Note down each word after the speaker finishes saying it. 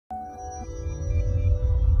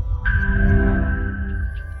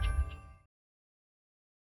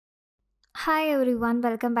Hi everyone,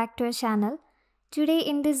 welcome back to our channel. Today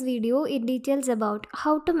in this video, it details about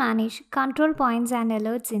how to manage control points and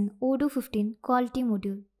alerts in Odoo15 quality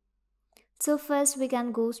module. So first we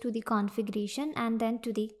can go to the configuration and then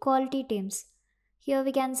to the quality teams. Here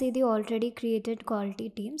we can see the already created quality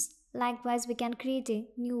teams. Likewise, we can create a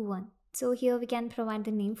new one. So here we can provide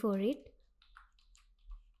the name for it.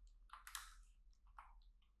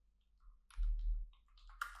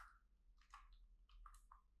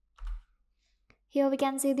 Here we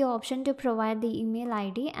can see the option to provide the email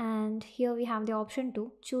ID, and here we have the option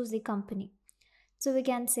to choose the company. So we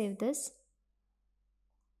can save this.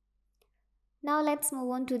 Now let's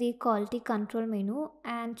move on to the quality control menu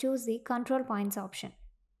and choose the control points option.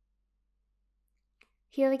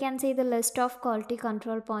 Here we can see the list of quality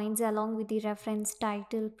control points along with the reference,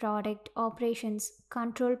 title, product, operations,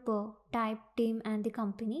 control per, type, team and the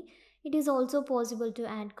company. It is also possible to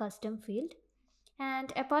add custom field.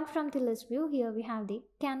 And apart from the list view, here we have the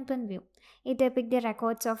campaign view. It depicts the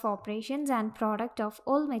records of operations and product of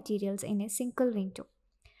all materials in a single window.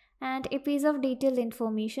 And a piece of detailed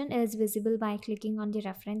information is visible by clicking on the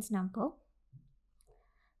reference number.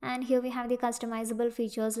 And here we have the customizable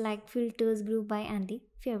features like filters, group by and the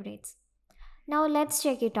favorites. Now let's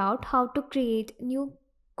check it out how to create new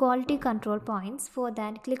quality control points. For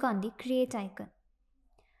that, click on the create icon.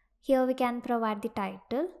 Here we can provide the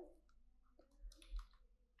title,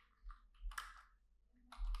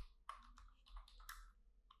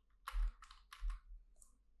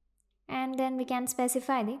 and then we can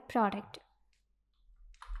specify the product.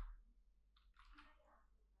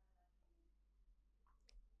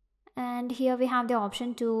 And here we have the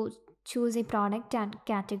option to choose the product and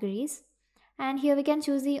categories, and here we can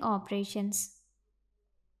choose the operations.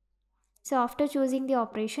 So after choosing the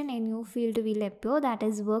operation, a new field will appear, that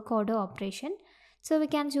is work order operation. So we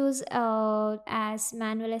can choose as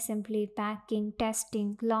manual assembly, packing,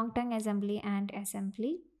 testing, long term assembly and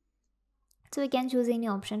assembly. So we can choose any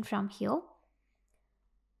option from here.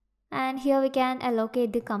 And here we can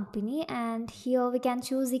allocate the company, and here we can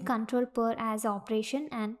choose the control per as operation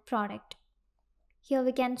and product. Here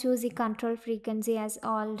we can choose the control frequency as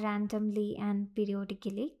all, randomly and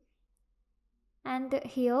periodically. And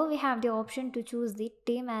here we have the option to choose the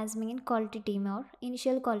team as main quality team or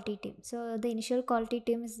initial quality team. So the initial quality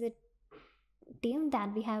team is the team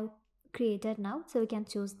that we have created now, so we can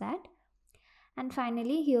choose that. And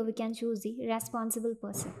finally, here we can choose the responsible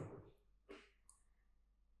person.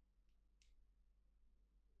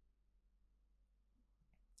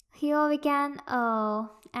 Here we can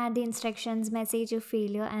add the instructions, message of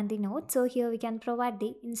failure and the note. So here we can provide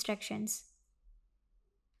the instructions.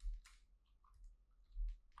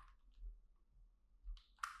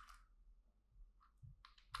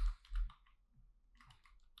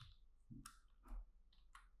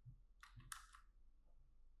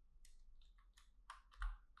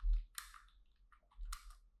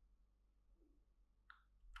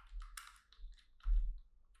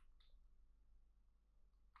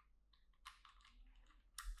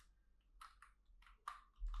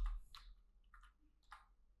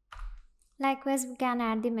 Likewise, we can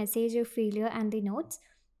add the message of failure and the notes.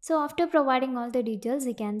 So after providing all the details,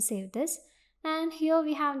 we can save this. And here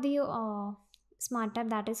we have the smart tab,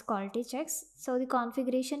 that is quality checks. So the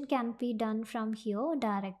configuration can be done from here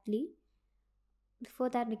directly. Before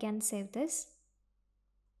that, we can save this.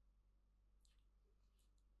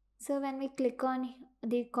 So when we click on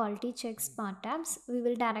the quality check smart tabs, we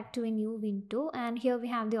will direct to a new window, and here we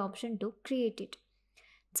have the option to create it.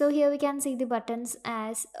 So here we can see the buttons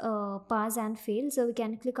as pass and fail. So we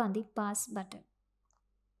can click on the pass button.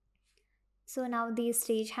 So now the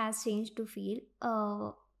stage has changed to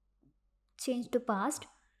fail, changed to passed.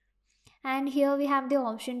 And here we have the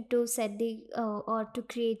option to set the or to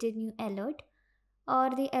create a new alert, or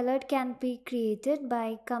the alert can be created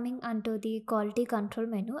by coming under the quality control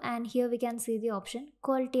menu, and here we can see the option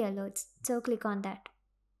quality alerts. So click on that.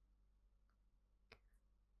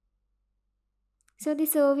 So the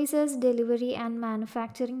services, delivery and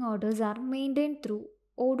manufacturing orders are maintained through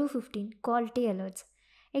Odoo15 quality alerts.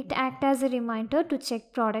 It acts as a reminder to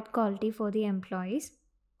check product quality for the employees.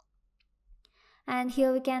 And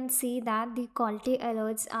here we can see that the quality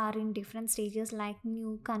alerts are in different stages like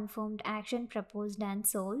new, confirmed, action proposed and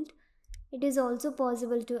sold. It is also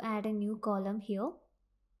possible to add a new column here.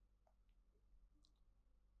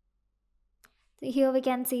 So here we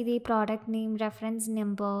can see the product name, reference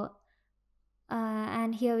number,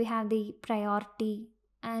 and here we have the priority,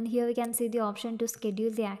 and here we can see the option to schedule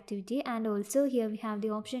the activity, and also here we have the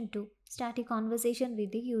option to start a conversation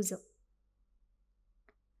with the user.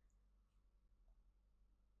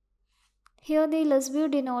 Here the list view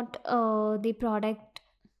denote the product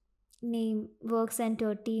name, work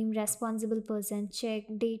center, team, responsible person, check,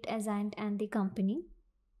 date assigned, and the company.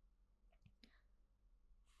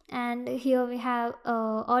 And here we have,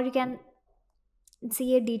 or you can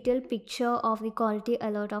see a detailed picture of the quality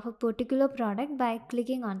alert of a particular product by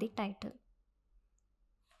clicking on the title.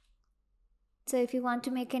 So if you want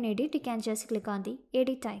to make an edit, you can just click on the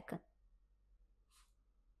edit icon.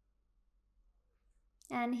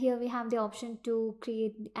 And here we have the option to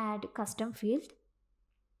create add custom field.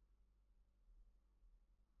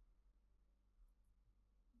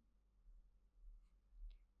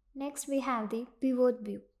 Next we have the pivot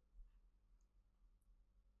view.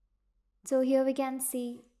 So here we can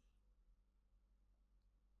see,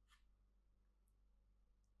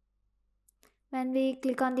 when we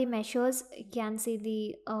click on the measures, you can see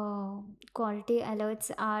the quality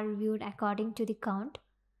alerts are viewed according to the count.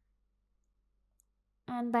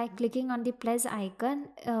 And by clicking on the plus icon,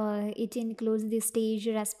 it includes the stage,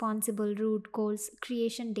 responsible, root cause,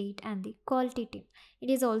 creation date, and the quality team. It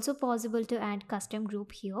is also possible to add custom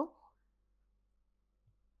group here.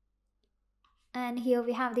 And here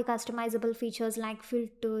we have the customizable features like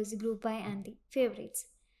filters, group by, and the favorites.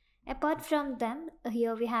 Apart from them,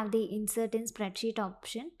 here we have the insert in spreadsheet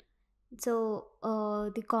option. So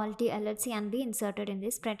the quality alerts can be inserted in the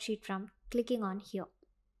spreadsheet from clicking on here.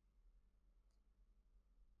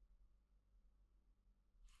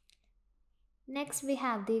 Next we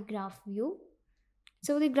have the graph view.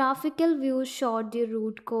 So the graphical view showed the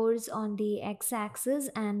root cause on the x-axis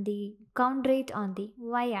and the count rate on the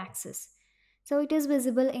y-axis. So it is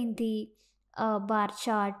visible in the bar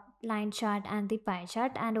chart, line chart, and the pie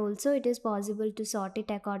chart, and also it is possible to sort it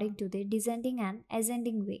according to the descending and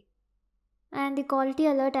ascending way. And the quality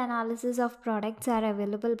alert analysis of products are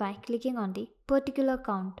available by clicking on the particular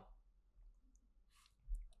count.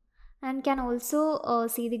 And can also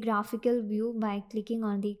see the graphical view by clicking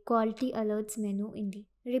on the quality alerts menu in the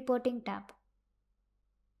reporting tab.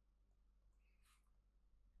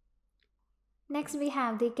 Next we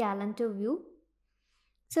have the calendar view.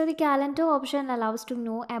 So the calendar option allows to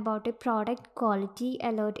know about a product quality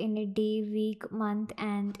alert in a day, week, month,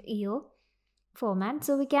 and year format.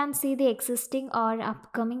 So we can see the existing or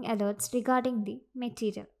upcoming alerts regarding the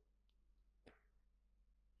material.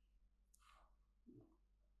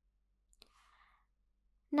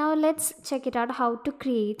 Now let's check it out how to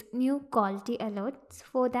create new quality alerts.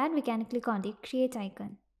 For that we can click on the create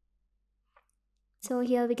icon. So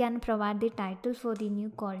here we can provide the title for the new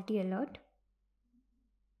quality alert.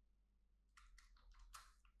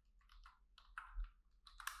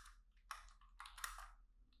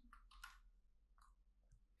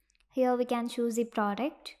 Here we can choose the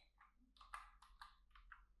product.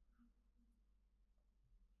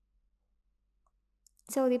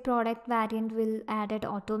 So the product variant will add it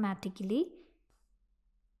automatically.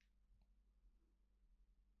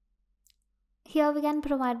 Here we can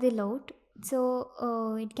provide the load.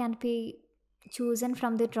 So it can be chosen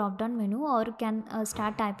from the drop down menu, or can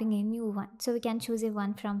start typing a new one. So we can choose a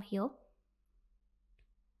one from here.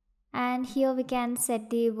 And here we can set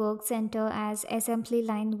the work center as assembly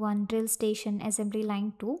line 1, drill station assembly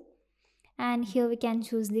line 2. And here we can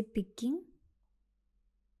choose the picking.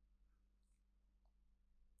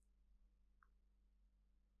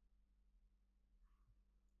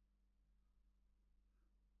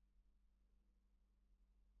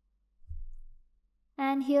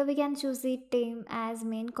 And here we can choose the team as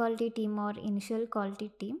main quality team or initial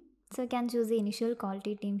quality team. So we can choose the initial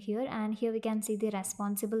quality team here, and here we can see the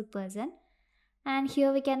responsible person. And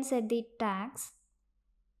here we can set the tags,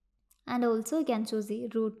 and also we can choose the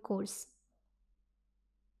root cause.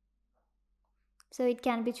 So it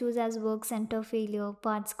can be choose as work center failure,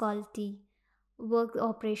 parts quality, work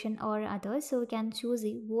operation, or others. So we can choose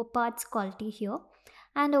the parts quality here.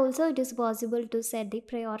 And also it is possible to set the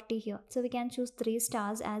priority here. So we can choose 3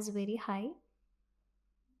 stars as very high.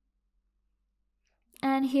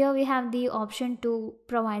 And here we have the option to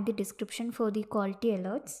provide the description for the quality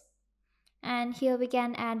alerts. And here we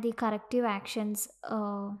can add the corrective actions,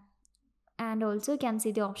 and also you can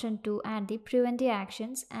see the option to add the preventive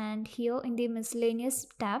actions. And here in the miscellaneous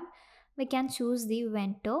tab we can choose the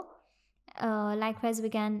vendor. Likewise we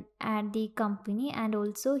can add the company, and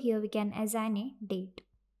also here we can assign a date.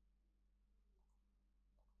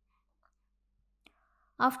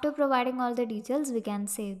 After providing all the details, we can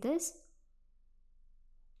save this.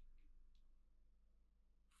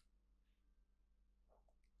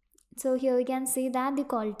 So here we can see that the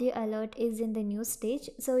quality alert is in the new stage.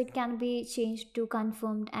 So it can be changed to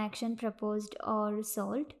confirmed, action proposed, or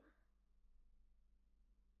solved.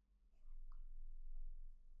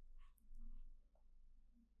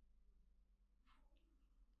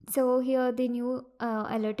 So here the new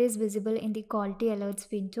alert is visible in the quality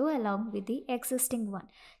alerts window along with the existing one.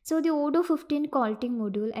 So the Odoo15 quality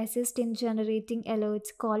module assists in generating alerts,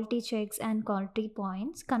 quality checks and quality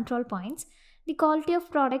points, control points. The quality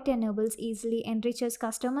of product enables easily enriches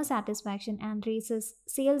customer satisfaction and raises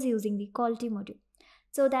sales using the quality module.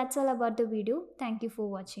 So that's all about the video. Thank you for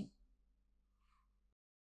watching.